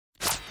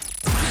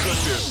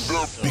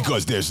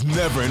Because there's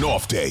never an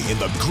off day in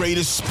the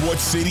greatest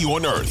sports city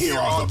on earth. Here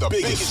are the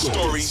biggest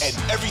stories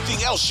and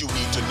everything else you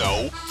need to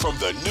know from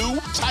the new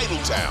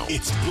Titletown.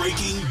 It's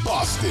Breaking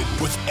Boston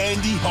with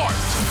Andy Hart.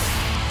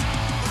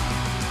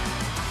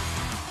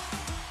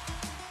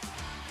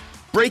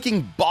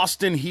 Breaking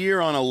Boston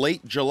here on a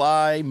late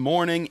July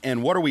morning,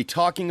 and what are we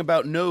talking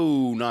about?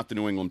 No, not the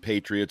New England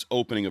Patriots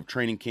opening of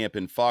training camp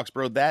in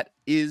Foxborough. That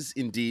is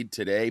indeed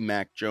today.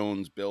 Mac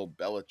Jones, Bill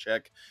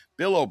Belichick,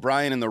 Bill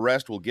O'Brien, and the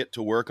rest will get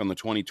to work on the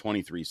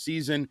 2023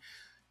 season.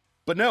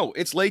 But no,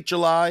 it's late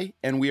July,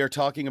 and we are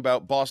talking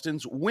about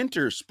Boston's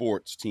winter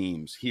sports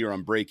teams here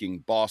on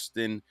Breaking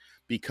Boston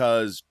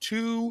because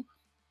two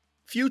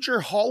future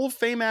Hall of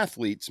Fame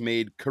athletes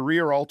made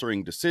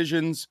career-altering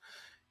decisions.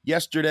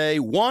 Yesterday,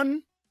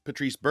 one,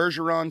 Patrice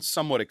Bergeron,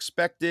 somewhat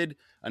expected,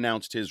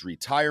 announced his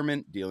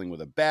retirement, dealing with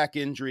a back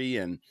injury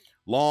and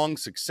long,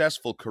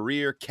 successful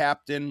career.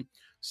 Captain,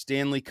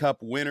 Stanley Cup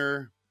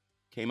winner,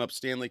 came up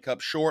Stanley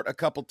Cup short a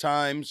couple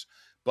times,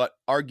 but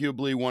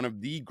arguably one of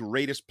the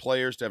greatest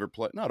players to ever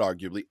play, not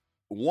arguably,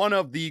 one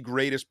of the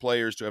greatest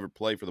players to ever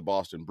play for the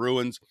Boston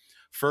Bruins.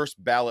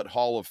 First ballot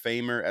Hall of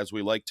Famer, as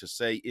we like to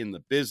say in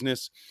the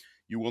business.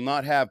 You will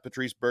not have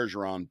Patrice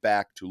Bergeron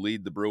back to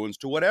lead the Bruins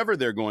to whatever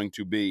they're going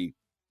to be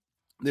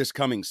this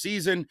coming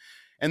season.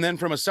 And then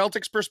from a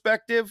Celtics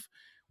perspective,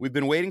 we've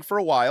been waiting for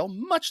a while,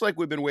 much like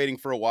we've been waiting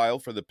for a while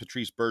for the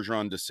Patrice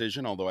Bergeron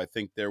decision, although I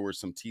think there were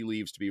some tea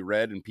leaves to be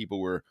read and people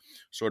were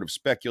sort of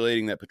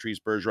speculating that Patrice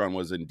Bergeron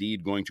was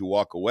indeed going to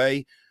walk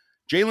away.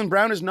 Jaylen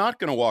Brown is not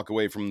going to walk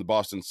away from the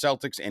Boston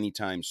Celtics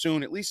anytime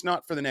soon, at least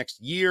not for the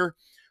next year,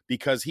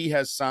 because he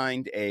has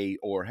signed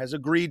or has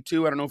agreed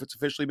to, I don't know if it's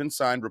officially been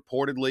signed,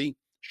 reportedly,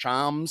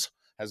 Shams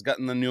has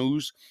gotten the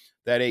news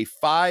that a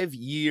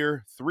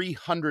 5-year,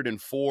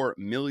 $304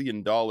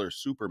 million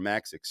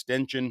Supermax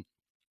extension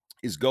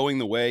is going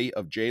the way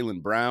of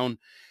Jaylen Brown.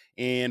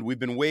 And we've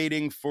been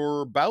waiting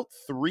for about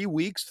 3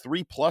 weeks,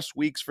 3+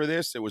 weeks for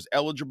this. It was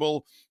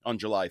eligible on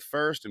July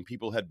 1st, and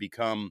people had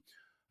become,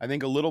 I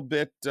think, a little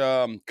bit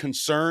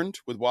concerned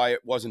with why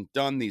it wasn't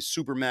done. These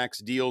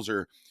Supermax deals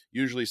are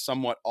usually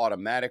somewhat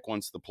automatic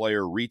once the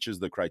player reaches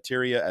the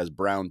criteria, as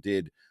Brown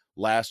did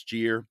last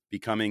year,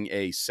 becoming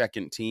a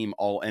second-team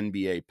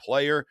All-NBA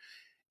player.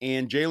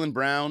 And Jaylen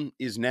Brown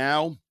is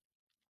now,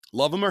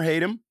 love him or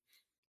hate him,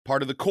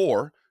 part of the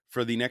core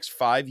for the next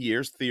 5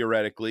 years,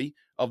 theoretically,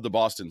 of the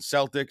Boston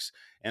Celtics.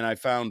 And I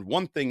found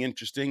one thing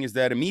interesting is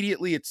that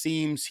immediately it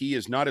seems he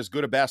is not as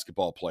good a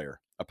basketball player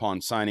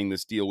upon signing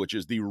this deal, which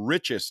is the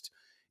richest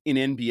in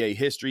NBA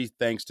history,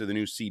 thanks to the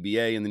new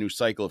CBA and the new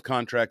cycle of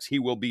contracts. He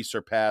will be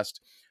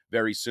surpassed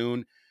very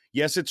soon.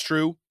 Yes, it's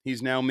true.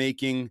 He's now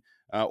making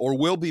or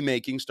will be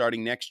making,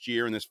 starting next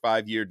year in this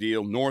 5-year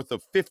deal, north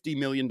of $50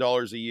 million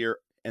a year,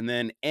 and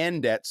then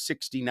end at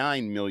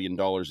 $69 million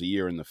a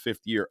year in the 5th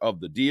year of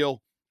the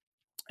deal.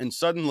 And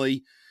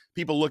suddenly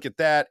people look at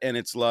that and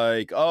it's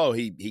like, oh,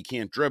 he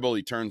can't dribble.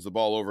 He turns the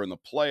ball over in the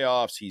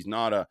playoffs. He's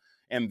not a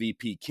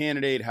MVP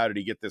candidate. How did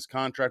he get this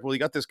contract? Well, he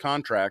got this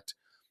contract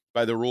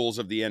by the rules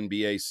of the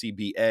NBA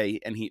CBA,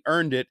 and he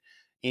earned it.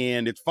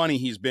 And it's funny,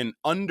 he's been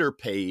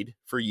underpaid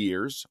for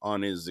years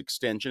on his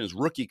extension, his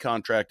rookie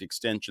contract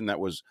extension that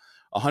was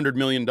 $100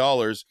 million.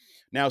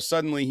 Now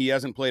suddenly he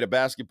hasn't played a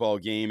basketball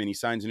game and he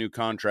signs a new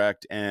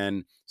contract,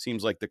 and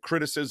seems like the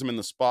criticism and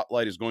the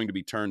spotlight is going to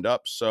be turned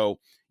up. So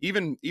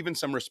even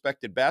some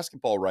respected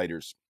basketball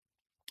writers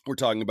were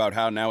talking about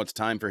how now it's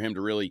time for him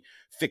to really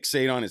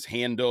fixate on his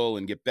handle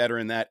and get better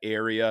in that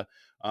area.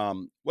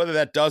 Whether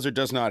that does or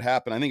does not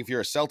happen, I think if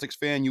you're a Celtics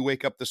fan, you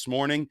wake up this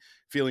morning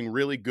feeling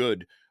really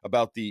good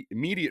about the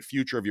immediate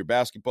future of your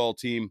basketball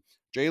team.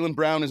 Jaylen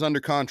Brown is under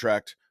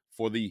contract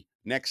for the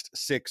next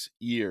 6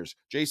 years.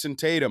 Jason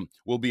Tatum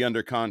will be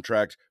under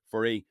contract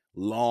for a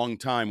long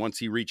time once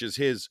he reaches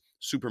his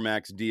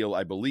Supermax deal,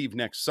 I believe,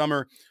 next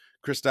summer.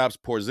 Kristaps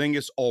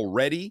Porzingis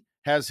already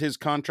has his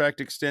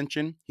contract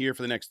extension here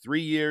for the next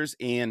 3 years.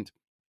 And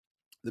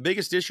the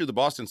biggest issue the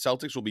Boston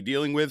Celtics will be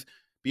dealing with,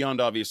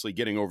 beyond obviously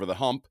getting over the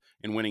hump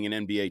and winning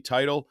an NBA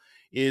title,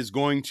 is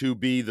going to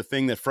be the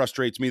thing that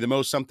frustrates me the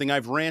most, something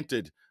I've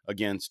ranted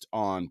against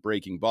on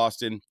Breaking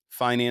Boston: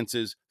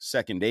 finances,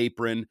 second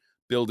apron,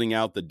 building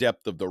out the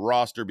depth of the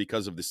roster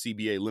because of the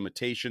CBA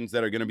limitations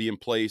that are going to be in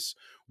place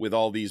with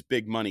all these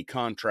big money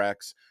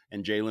contracts.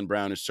 And Jaylen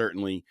Brown is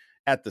certainly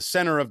at the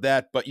center of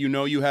that. But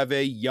you have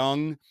a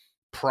young,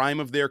 prime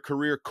of their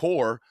career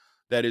core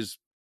that is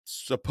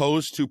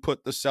supposed to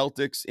put the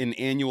Celtics in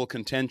annual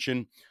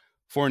contention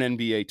for an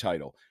NBA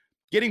title.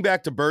 Getting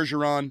back to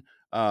Bergeron,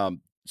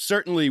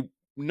 certainly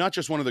not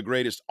just one of the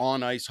greatest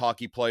on-ice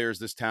hockey players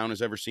this town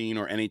has ever seen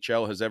or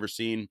NHL has ever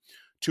seen.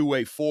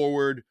 Two-way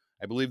forward.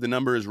 I believe the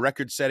number is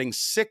record-setting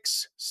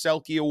 6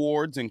 Selke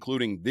Awards,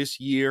 including this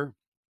year.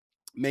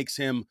 Makes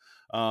him,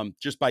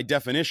 just by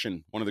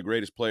definition, one of the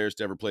greatest players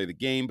to ever play the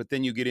game. But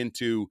then you get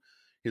into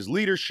his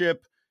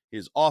leadership,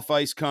 his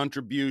off-ice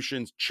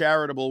contributions,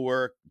 charitable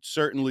work,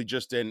 certainly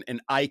just an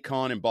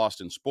icon in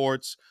Boston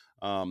sports.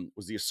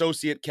 Was the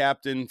associate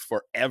captain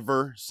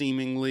forever,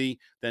 seemingly,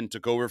 then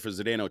took over for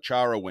Zdeno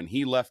Chara when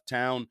he left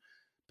town.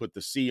 put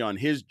the C on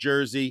his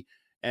jersey.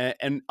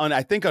 And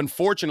I think,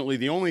 unfortunately,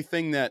 the only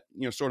thing that,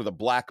 sort of the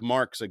black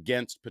marks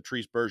against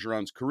Patrice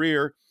Bergeron's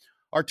career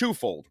are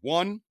twofold.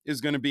 One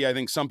is going to be, I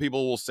think some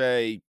people will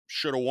say,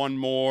 should have won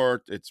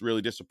more. It's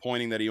really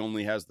disappointing that he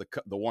only has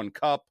the one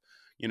cup.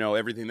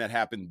 Everything that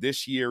happened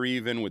this year,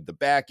 even with the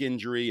back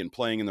injury and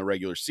playing in the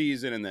regular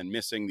season and then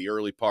missing the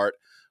early part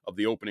of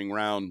the opening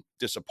round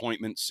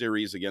disappointment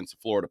series against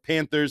the Florida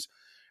Panthers.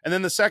 And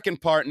then the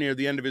second part near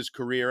the end of his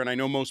career, and I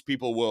know most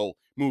people will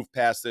move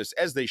past this,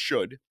 as they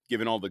should,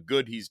 given all the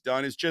good he's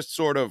done, is just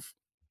sort of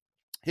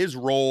his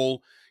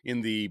role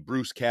in the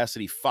Bruce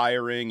Cassidy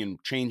firing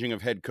and changing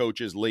of head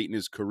coaches late in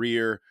his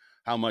career,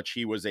 how much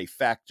he was a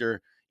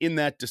factor in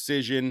that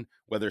decision,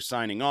 whether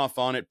signing off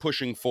on it,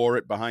 pushing for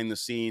it behind the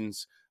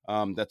scenes.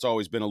 That's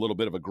always been a little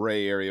bit of a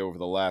gray area over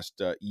the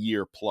last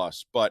year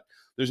plus. But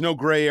there's no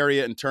gray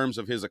area in terms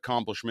of his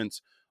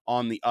accomplishments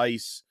on the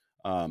ice.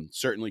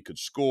 Certainly could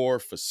score,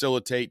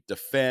 facilitate,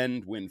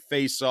 defend, win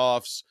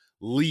faceoffs,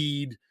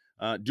 lead,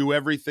 do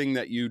everything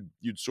that you'd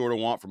sort of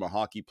want from a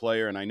hockey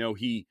player. And I know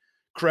he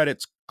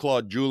credits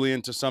Claude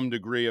Julien to some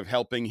degree of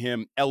helping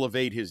him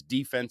elevate his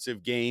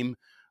defensive game,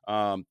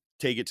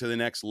 take it to the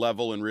next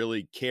level and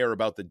really care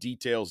about the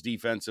details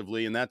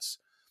defensively. And that's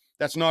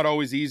not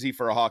always easy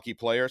for a hockey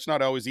player. It's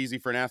not always easy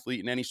for an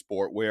athlete in any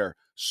sport where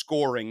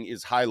scoring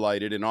is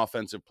highlighted and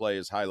offensive play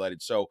is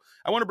highlighted. So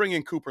I want to bring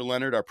in Cooper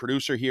Leonard, our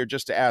producer here,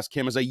 just to ask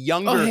him as a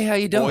younger how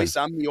you doing? voice.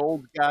 I'm the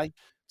old guy.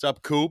 What's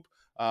up, Coop?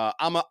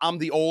 I'm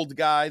the old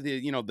guy,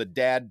 the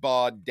dad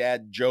bod,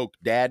 dad joke,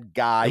 dad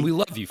guy. And we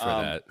love you for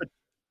that.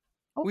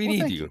 We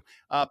need you.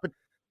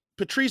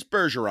 Patrice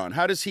Bergeron,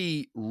 how does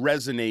he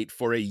resonate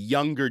for a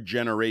younger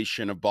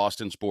generation of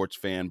Boston sports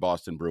fan,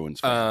 Boston Bruins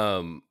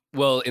fan?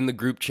 Well, in the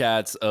group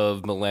chats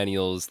of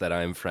millennials that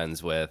I'm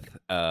friends with,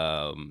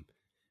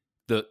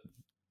 the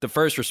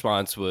first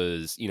response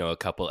was, a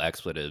couple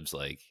expletives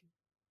like,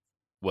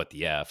 what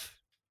the F,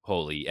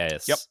 holy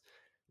S, yep.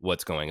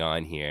 What's going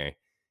on here?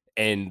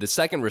 And the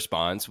second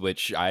response,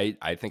 which I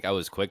think I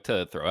was quick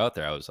to throw out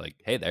there, I was like,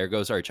 hey, there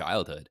goes our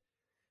childhood.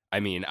 I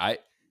mean, I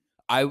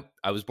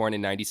was born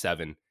in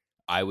 97.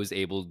 I was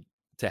able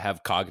to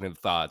have cognitive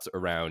thoughts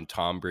around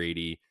Tom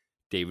Brady,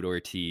 David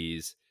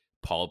Ortiz,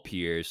 Paul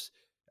Pierce.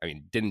 I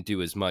mean, didn't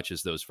do as much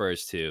as those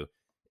first two.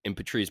 And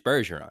Patrice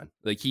Bergeron.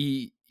 Like,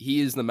 he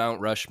is the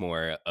Mount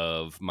Rushmore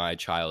of my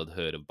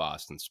childhood of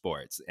Boston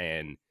sports.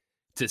 And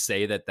to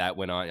say that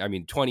went on, I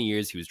mean, 20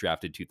 years, he was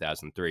drafted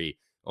 2003,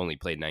 only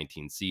played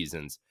 19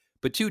 seasons.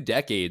 But 2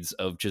 decades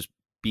of just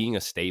being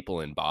a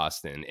staple in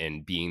Boston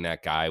and being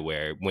that guy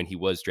where when he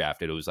was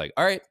drafted, it was like,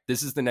 all right,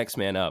 this is the next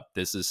man up.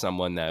 This is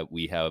someone that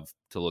we have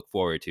to look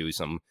forward to,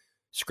 some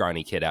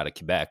scrawny kid out of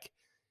Quebec.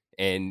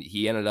 And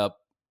he ended up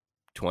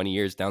 20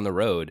 years down the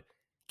road,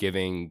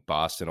 giving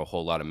Boston a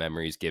whole lot of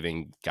memories,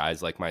 giving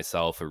guys like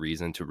myself a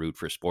reason to root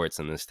for sports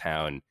in this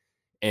town.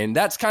 And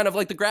that's kind of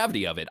like the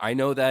gravity of it. I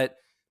know that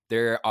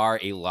there are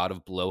a lot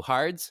of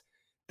blowhards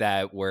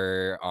that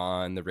were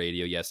on the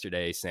radio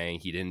yesterday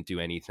saying he didn't do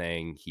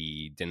anything,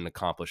 he didn't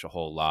accomplish a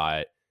whole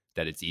lot,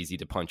 that it's easy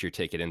to punch your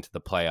ticket into the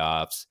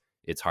playoffs,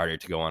 it's harder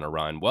to go on a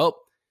run. Well,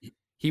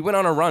 he went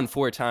on a run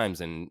 3 times,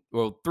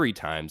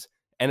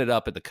 ended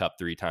up at the Cup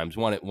 3 times,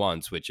 won it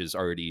once, which is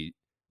already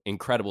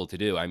incredible to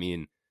do. I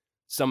mean,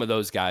 some of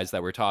those guys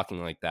that were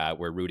talking like that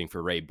were rooting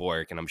for Ray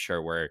Bourque, and I'm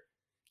sure we're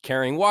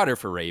carrying water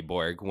for Ray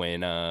Bourque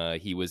when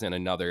he was in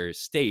another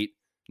state,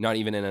 not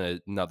even in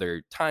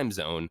another time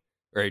zone,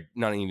 or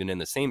not even in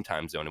the same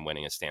time zone, and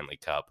winning a Stanley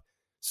Cup.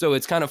 So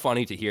it's kind of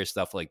funny to hear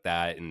stuff like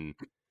that. And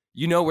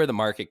where the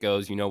market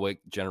goes, what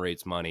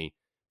generates money.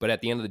 But at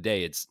the end of the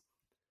day,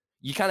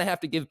 you kind of have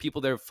to give people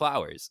their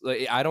flowers.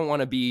 Like, I don't want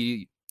to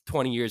be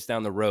 20 years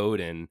down the road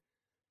and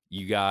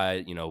you got,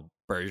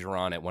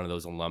 Bergeron at one of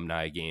those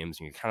alumni games,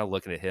 and you're kind of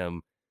looking at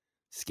him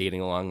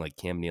skating along like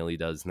Cam Neely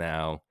does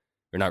now.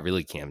 Or not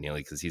really Cam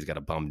Neely, because he's got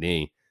a bum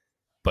knee.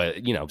 But,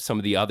 some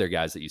of the other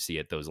guys that you see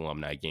at those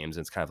alumni games,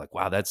 and it's kind of like,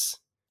 wow, that's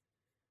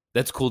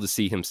cool to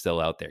see him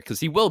still out there, because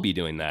he will be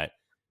doing that.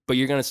 But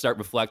you're going to start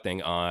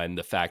reflecting on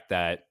the fact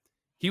that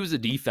he was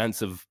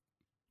a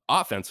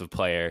offensive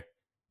player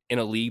in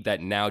a league that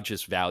now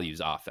just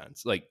values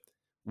offense. Like,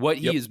 what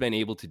he has been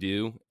able to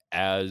do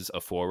as a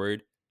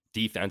forward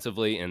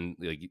defensively, and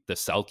like the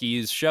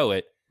Selkies show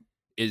it,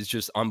 is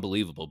just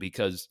unbelievable,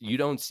 because you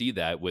don't see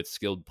that with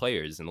skilled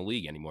players in the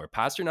league anymore.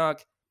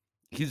 Pasternak,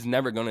 he's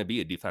never going to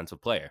be a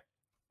defensive player.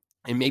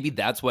 And maybe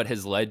that's what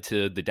has led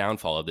to the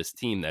downfall of this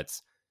team.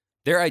 That's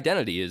their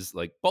identity is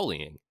like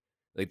bullying.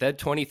 Like that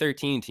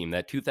 2013 team,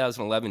 that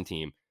 2011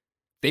 team,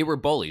 they were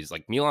bullies.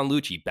 Like Milan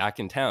Lucic back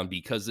in town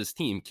because this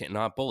team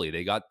cannot bully.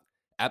 They got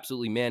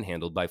absolutely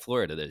manhandled by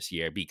Florida this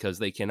year because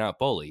they cannot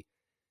bully.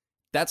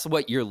 That's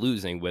what you're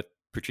losing with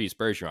Patrice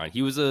Bergeron.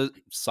 He was a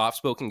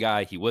soft-spoken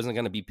guy. He wasn't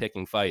going to be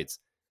picking fights.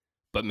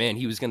 But, man,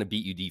 he was going to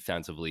beat you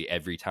defensively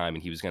every time,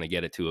 and he was going to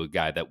get it to a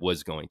guy that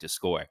was going to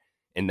score.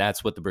 And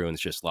that's what the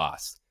Bruins just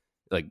lost,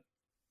 like,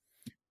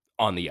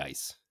 on the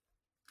ice.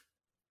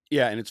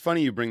 Yeah, and it's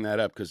funny you bring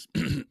that up, because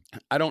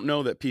I don't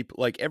know that people,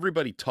 like,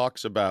 everybody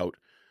talks about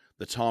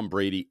the Tom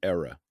Brady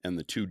era and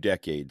the 2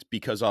 decades,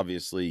 because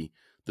obviously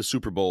the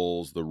Super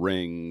Bowls, the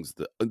rings,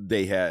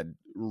 they had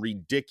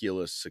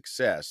ridiculous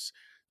success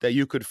that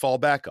you could fall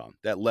back on,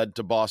 that led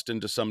to Boston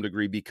to some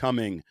degree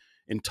becoming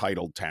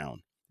entitled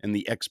town, and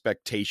the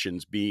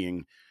expectations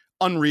being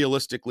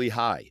unrealistically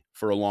high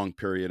for a long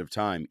period of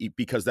time,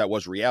 because that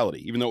was reality.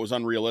 Even though it was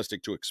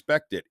unrealistic to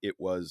expect it, it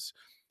was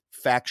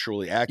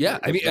factually accurate. Yeah,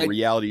 I mean, the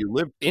reality you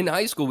lived in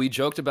high school, we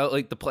joked about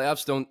like the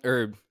playoffs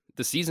or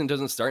the season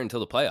doesn't start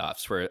until the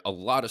playoffs for a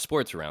lot of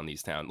sports around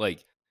these towns.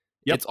 Like,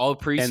 it's all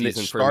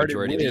preseason for a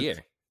majority of the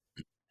year.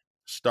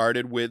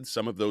 Started with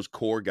some of those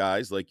core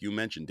guys, like you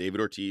mentioned, David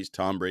Ortiz,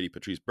 Tom Brady,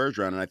 Patrice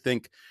Bergeron. And I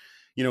think,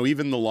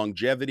 even the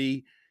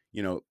longevity,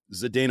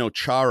 Zdeno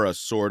Chara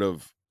sort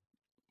of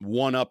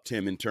one-upped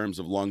him in terms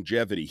of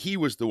longevity. He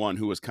was the one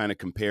who was kind of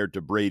compared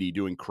to Brady,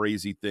 doing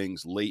crazy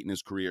things late in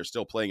his career,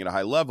 still playing at a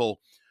high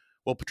level.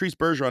 Well, Patrice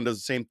Bergeron does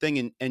the same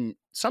thing. And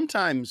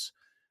sometimes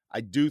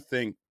I do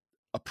think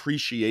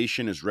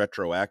appreciation is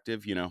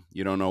retroactive. You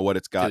don't know what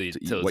it's got,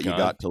 what you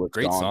got till it's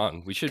Great gone.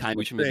 Song. We should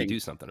maybe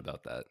do something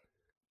about that.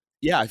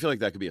 Yeah, I feel like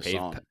that could be a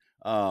song.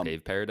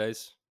 Pave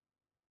Paradise.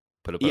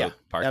 Put up a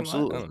parking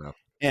absolutely. lot? I don't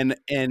know.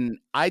 And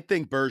I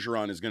think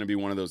Bergeron is going to be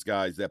one of those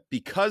guys that,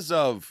 because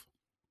of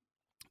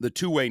the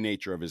two-way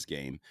nature of his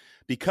game,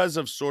 because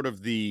of sort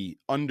of the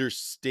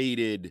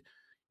understated,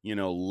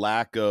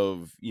 lack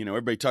of,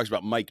 everybody talks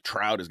about Mike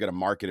Trout has got to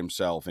market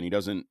himself and he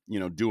doesn't,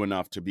 do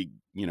enough to be,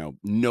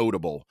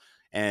 notable.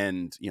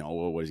 And,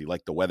 what is he,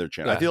 like the Weather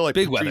Channel? I feel like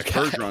Patrice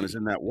Bergeron is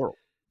in that world.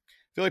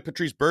 I feel like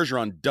Patrice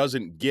Bergeron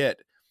doesn't get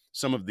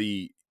some of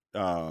the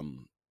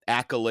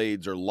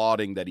accolades or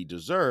lauding that he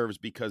deserves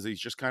because he's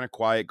just kind of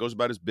quiet, goes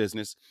about his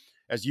business.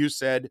 As you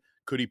said,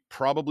 could he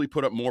probably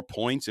put up more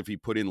points if he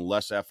put in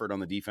less effort on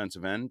the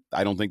defensive end?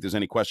 I don't think there's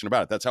any question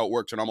about it. That's how it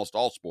works in almost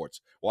all sports.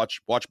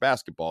 Watch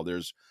basketball.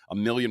 There's a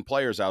million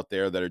players out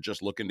there that are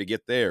just looking to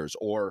get theirs,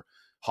 or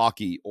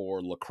hockey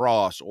or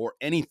lacrosse or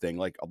anything.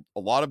 Like a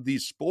lot of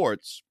these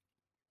sports,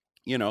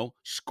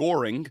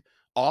 scoring,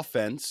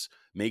 offense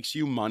makes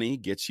you money,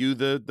 gets you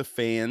the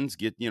fans,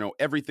 get,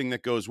 everything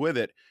that goes with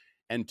it.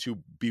 And to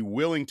be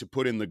willing to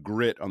put in the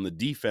grit on the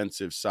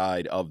defensive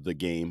side of the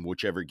game,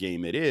 whichever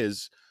game it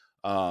is,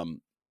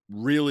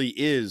 really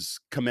is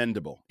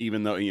commendable,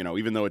 even though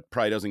it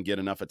probably doesn't get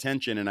enough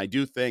attention. And I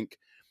do think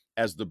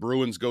as the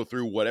Bruins go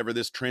through whatever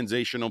this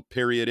transitional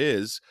period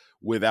is,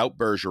 without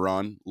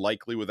Bergeron,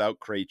 likely without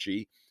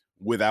Krejci,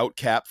 without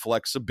cap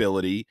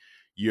flexibility,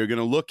 you're going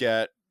to look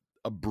at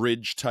a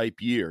bridge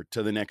type year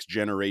to the next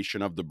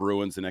generation of the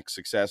Bruins, the next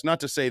success. Not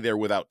to say they're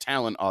without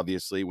talent,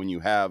 obviously, when you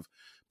have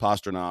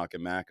Pastrnak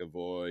and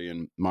McAvoy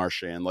and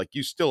Marchand, like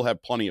you still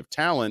have plenty of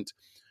talent,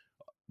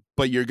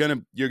 but you're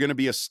gonna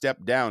be a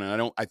step down.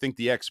 And I think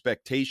the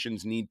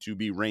expectations need to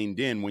be reined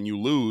in when you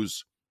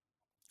lose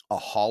a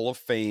Hall of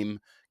Fame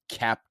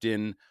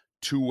captain,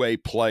 two-way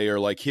player.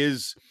 Like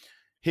his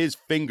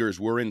fingers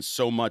were in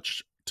so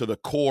much to the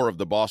core of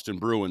the Boston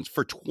Bruins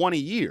for 20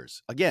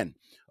 years. Again,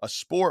 a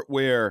sport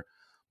where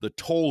the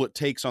toll it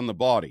takes on the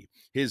body.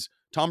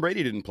 Tom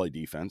Brady didn't play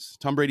defense.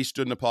 Tom Brady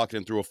stood in the pocket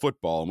and threw a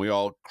football, and we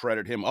all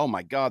credit him. Oh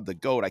my God, the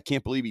GOAT. I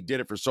can't believe he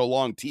did it for so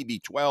long.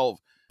 TB12.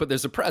 But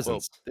there's a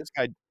presence. Well, this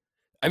guy.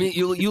 I mean,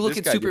 you look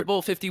at Super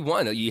Bowl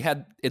 51. You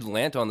had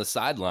Atlanta on the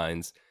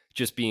sidelines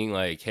just being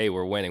like, hey,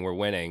 we're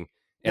winning.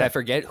 And I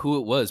forget who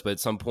it was, but at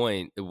some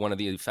point, one of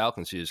the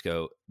Falcons should just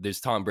go,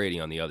 there's Tom Brady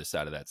on the other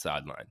side of that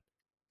sideline.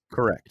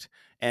 Correct.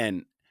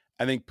 And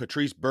I think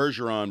Patrice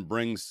Bergeron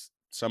brings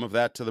some of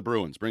that to the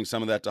Bruins, brings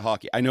some of that to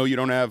hockey. I know you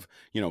don't have,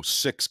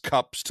 6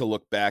 cups to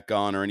look back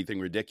on or anything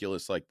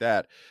ridiculous like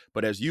that.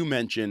 But as you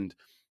mentioned,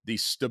 the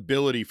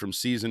stability from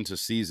season to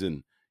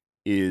season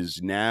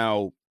is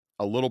now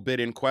a little bit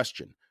in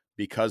question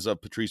because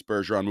of Patrice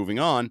Bergeron moving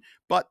on.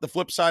 But the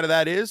flip side of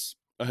that is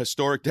a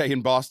historic day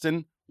in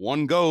Boston.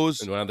 One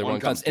goes, and one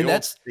comes. And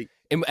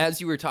and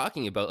as you were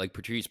talking about, like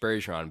Patrice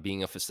Bergeron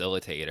being a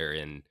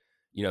facilitator and,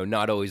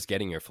 not always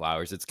getting your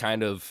flowers, it's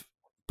kind of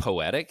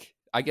poetic,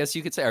 I guess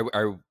you could say.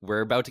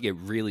 We're about to get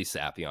really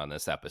sappy on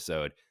this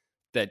episode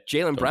that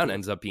Jaylen Brown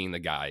ends up being the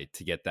guy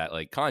to get that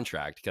like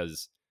contract,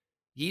 because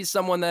he's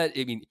someone that,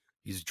 I mean,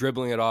 he's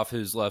dribbling it off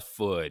his left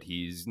foot.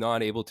 He's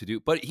not able to do,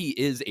 but he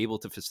is able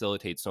to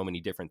facilitate so many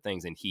different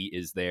things. And he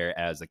is there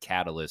as a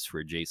catalyst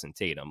for Jason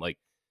Tatum. Like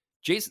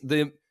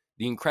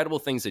the incredible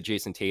things that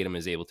Jason Tatum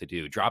is able to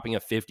do, dropping a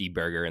 50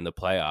 burger in the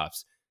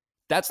playoffs,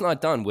 that's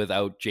not done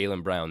without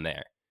Jaylen Brown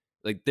there.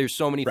 Like there's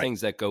so many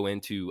things that go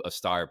into a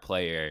star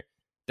player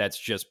that's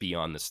just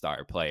beyond the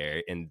star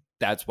player. And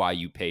that's why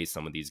you pay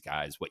some of these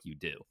guys what you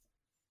do.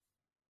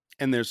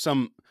 And there's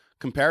some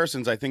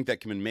comparisons I think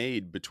that can be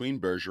made between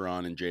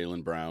Bergeron and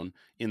Jaylen Brown,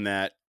 in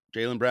that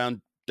Jaylen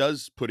Brown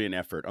does put in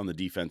effort on the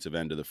defensive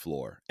end of the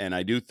floor. And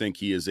I do think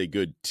he is a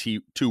good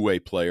two-way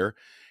player.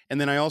 And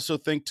then I also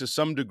think to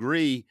some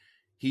degree,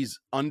 he's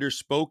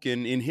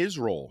underspoken in his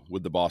role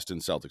with the Boston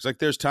Celtics. Like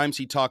there's times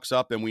he talks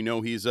up and we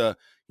know he's a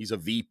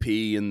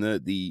VP in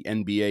the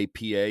NBA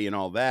PA and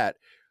all that,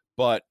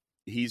 but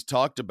he's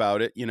talked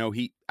about it.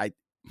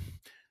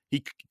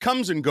 he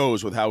comes and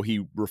goes with how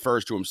he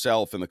refers to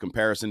himself and the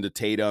comparison to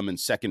Tatum and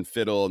second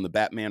fiddle and the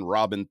Batman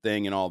Robin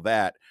thing and all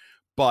that.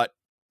 But,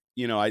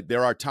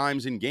 there are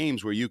times in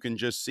games where you can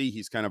just see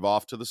he's kind of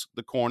off to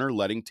the corner,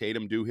 letting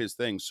Tatum do his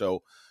thing.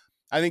 So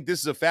I think this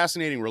is a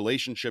fascinating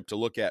relationship to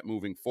look at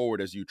moving forward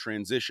as you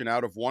transition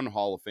out of one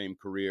Hall of Fame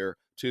career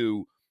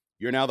to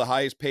you're now the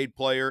highest paid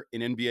player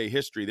in NBA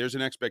history. There's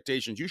an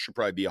expectation you should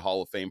probably be a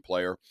Hall of Fame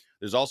player.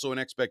 There's also an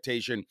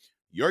expectation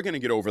you're going to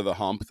get over the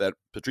hump that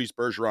Patrice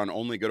Bergeron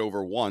only got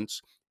over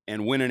once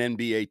and win an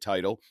NBA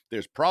title.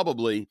 There's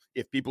probably,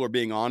 if people are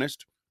being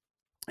honest,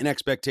 an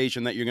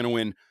expectation that you're going to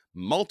win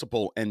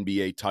multiple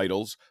NBA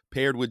titles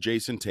paired with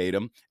Jason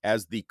Tatum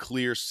as the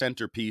clear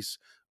centerpiece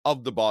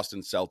of the Boston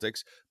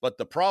Celtics. But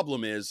the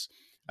problem is,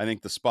 I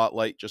think the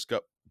spotlight just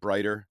got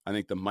brighter. I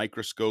think the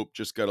microscope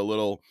just got a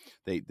little,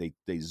 they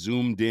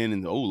zoomed in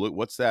and, oh, look,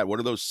 what's that? What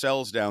are those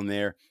cells down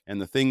there? And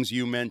the things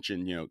you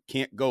mentioned,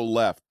 can't go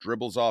left,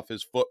 dribbles off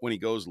his foot when he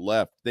goes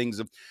left, things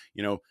of,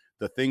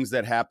 the things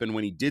that happened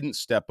when he didn't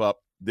step up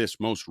this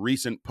most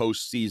recent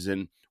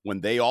postseason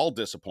when they all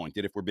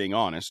disappointed, if we're being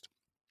honest.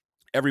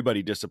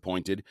 Everybody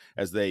disappointed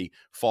as they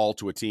fall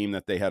to a team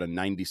that they had a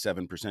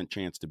 97%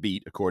 chance to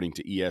beat, according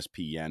to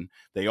ESPN.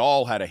 They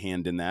all had a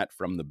hand in that,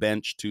 from the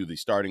bench to the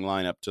starting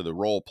lineup to the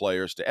role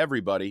players to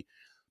everybody.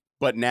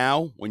 But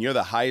now, when you're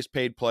the highest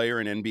paid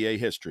player in NBA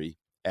history,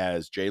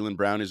 as Jaylen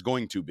Brown is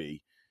going to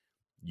be,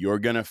 you're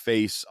going to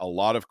face a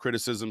lot of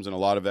criticisms and a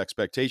lot of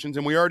expectations.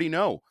 And we already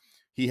know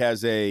he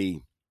has a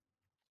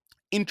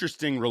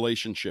interesting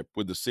relationship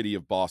with the city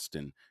of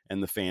Boston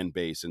and the fan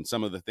base and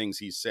some of the things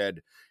he's said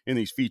in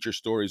these feature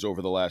stories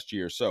over the last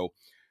year. So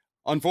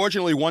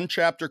unfortunately, one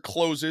chapter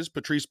closes,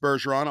 Patrice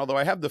Bergeron, although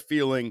I have the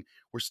feeling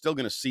we're still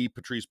going to see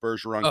Patrice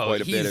Bergeron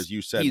quite a bit, as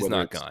you said. He's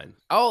not gone.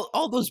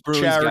 All those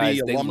Bruins guys,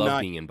 they alumni,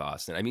 love being in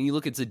Boston. I mean, you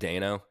look at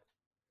Zdeno.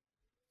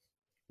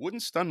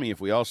 Wouldn't stun me if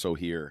we also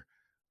hear,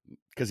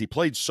 because he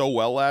played so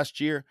well last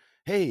year,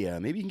 hey,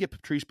 maybe you can get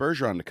Patrice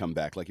Bergeron to come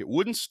back. Like, it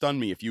wouldn't stun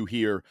me if you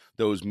hear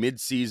those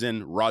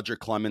midseason Roger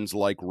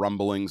Clemens-like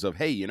rumblings of,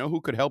 hey,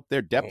 who could help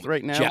their depth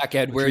right now? Jack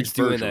Edwards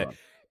doing that.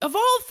 Of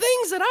all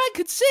things that I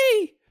could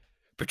see,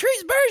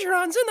 Patrice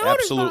Bergeron's in the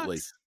Absolutely.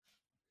 box.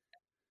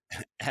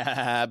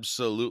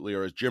 Absolutely.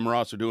 Or as Jim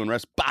Ross are doing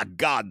rest, by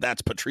God,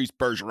 that's Patrice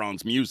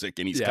Bergeron's music,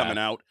 and he's coming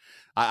out.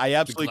 I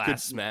absolutely could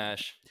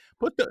smash.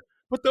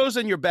 Put those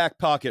in your back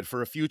pocket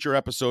for a future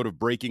episode of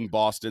Breaking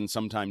Boston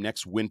sometime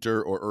next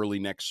winter or early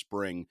next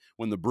spring,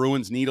 when the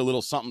Bruins need a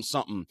little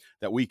something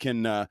that we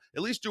can at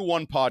least do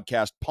one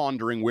podcast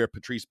pondering where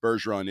Patrice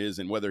Bergeron is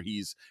and whether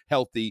he's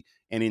healthy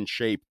and in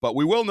shape. But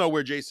we will know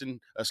where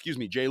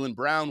Jaylen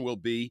Brown will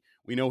be.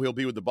 We know he'll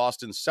be with the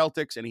Boston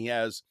Celtics, and he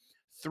has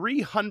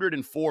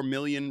 304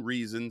 million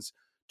reasons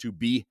to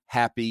be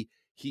happy.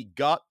 He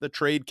got the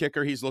trade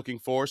kicker he's looking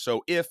for.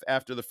 So if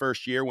after the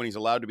first year, when he's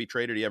allowed to be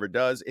traded, he ever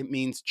does, it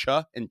means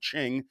cha and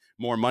ching,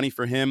 more money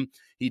for him.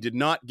 He did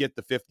not get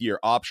the fifth-year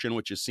option,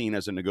 which is seen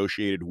as a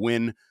negotiated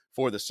win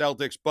for the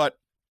Celtics. But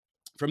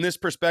from this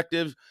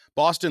perspective,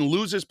 Boston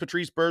loses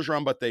Patrice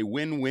Bergeron, but they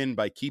win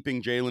by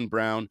keeping Jaylen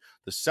Brown.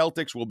 The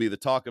Celtics will be the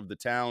talk of the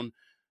town.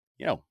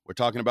 We're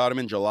talking about them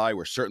in July.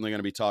 We're certainly going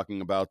to be talking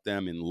about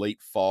them in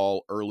late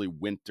fall, early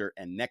winter,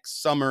 and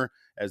next summer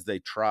as they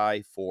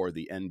try for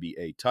the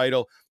NBA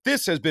title.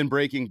 This has been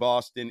Breaking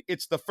Boston.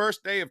 It's the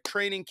first day of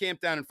training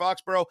camp down in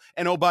Foxborough.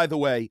 And oh, by the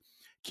way,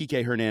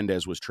 Kike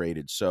Hernandez was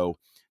traded. So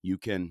you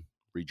can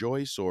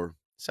rejoice or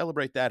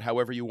celebrate that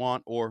however you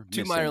want, or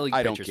 2 minor league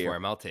pitchers for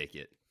him. I'll take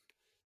it.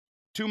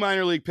 2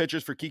 minor league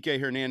pitchers for Kike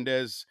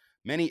Hernandez.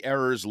 Many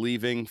errors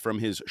leaving from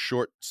his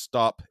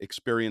shortstop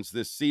experience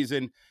this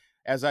season.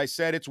 As I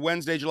said, it's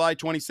Wednesday, July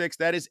 26th.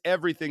 That is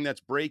everything that's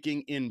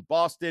breaking in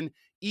Boston.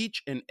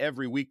 Each and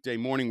every weekday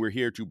morning, we're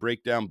here to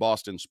break down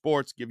Boston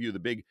sports, give you the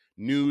big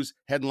news,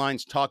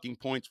 headlines, talking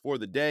points for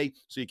the day,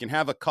 so you can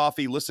have a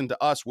coffee, listen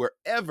to us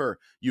wherever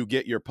you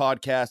get your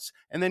podcasts,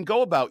 and then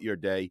go about your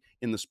day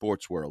in the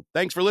sports world.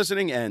 Thanks for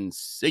listening, and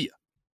see ya.